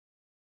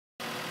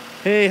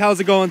Hey, how's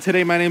it going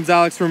today? My name's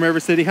Alex from River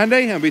City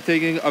Hyundai, and I'll be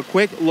taking a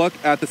quick look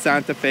at the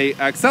Santa Fe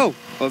XL.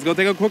 Let's go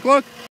take a quick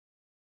look.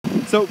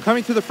 So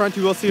coming to the front,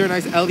 you will see our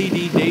nice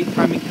LED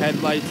daytiming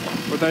headlights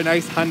with our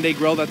nice Hyundai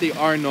grille that they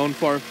are known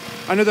for.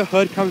 Under the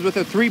hood comes with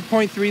a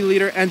 3.3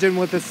 liter engine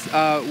with a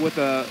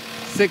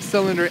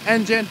 6-cylinder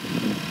engine.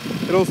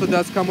 It also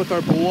does come with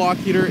our block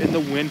heater in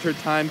the winter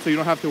time, so you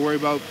don't have to worry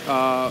about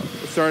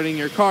starting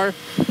your car.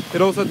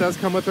 It also does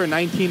come with our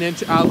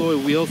 19-inch alloy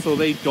wheels so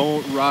they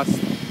don't rust.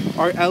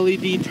 Our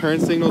LED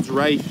turn signals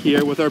right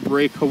here with our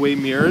breakaway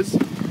mirrors.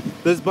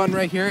 This button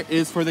right here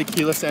is for the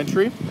keyless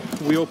entry.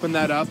 We open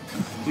that up.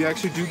 You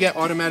actually do get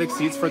automatic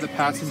seats for the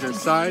passenger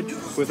side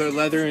with our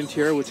leather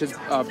interior, which is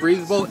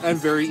breathable and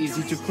very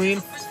easy to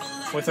clean,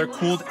 with our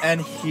cooled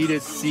and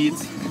heated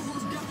seats,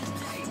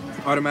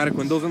 automatic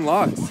windows and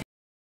locks.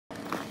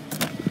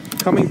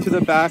 Coming to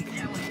the back,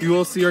 you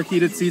will see our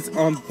heated seats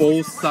on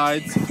both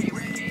sides,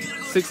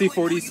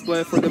 60-40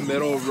 split for the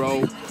middle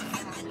row,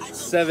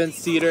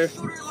 7-seater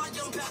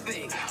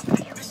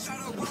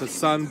with a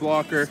sun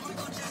blocker.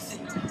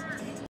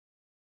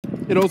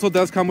 It also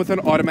does come with an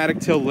automatic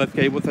tilt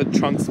liftgate with a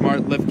trunk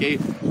smart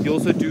liftgate. You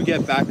also do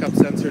get backup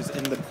sensors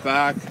in the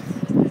back.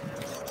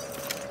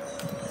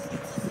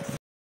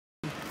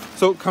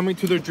 So coming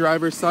to the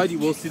driver's side, you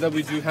will see that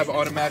we do have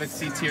automatic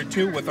seats here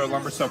too with our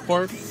lumbar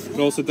support. It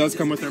also does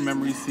come with our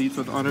memory seats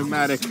with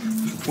automatic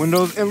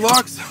windows and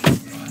locks.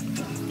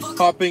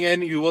 Hopping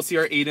in, you will see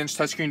our 8-inch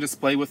touchscreen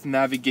display with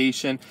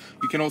navigation.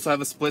 You can also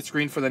have a split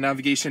screen for the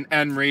navigation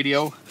and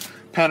radio.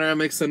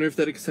 Panoramic sunroof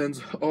that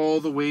extends all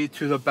the way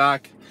to the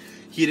back.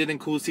 Heated and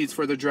cool seats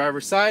for the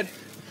driver's side.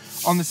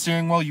 On the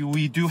steering wheel,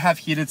 we do have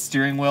heated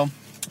steering wheel.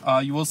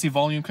 You will see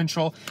volume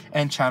control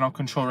and channel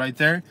control right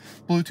there.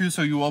 Bluetooth,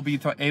 so you will be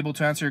able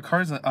to answer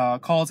your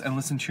calls and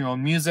listen to your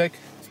own music.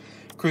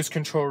 Cruise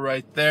control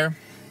right there.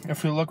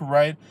 If we look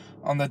right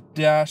on the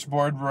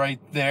dashboard right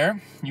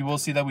there, you will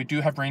see that we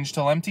do have range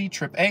till empty,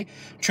 trip A,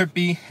 trip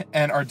B,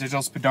 and our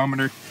digital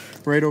speedometer.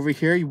 Right over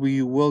here,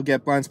 we will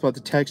get blind spot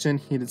detection,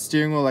 heated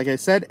steering wheel, like I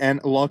said,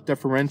 and lock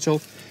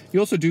differential. You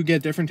also do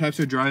get different types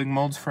of driving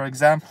modes, for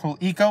example,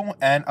 eco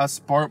and a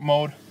sport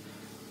mode.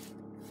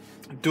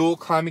 Dual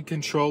climate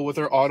control with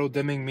our auto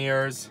dimming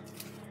mirrors.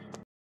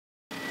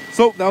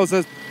 So that was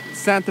a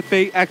Santa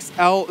Fe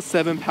XL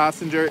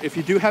 7-passenger. If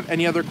you do have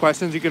any other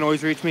questions, you can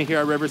always reach me here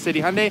at River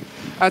City Hyundai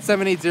at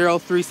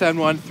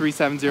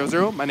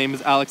 780-371-3700. My name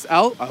is Alex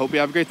L. I hope you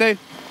have a great day.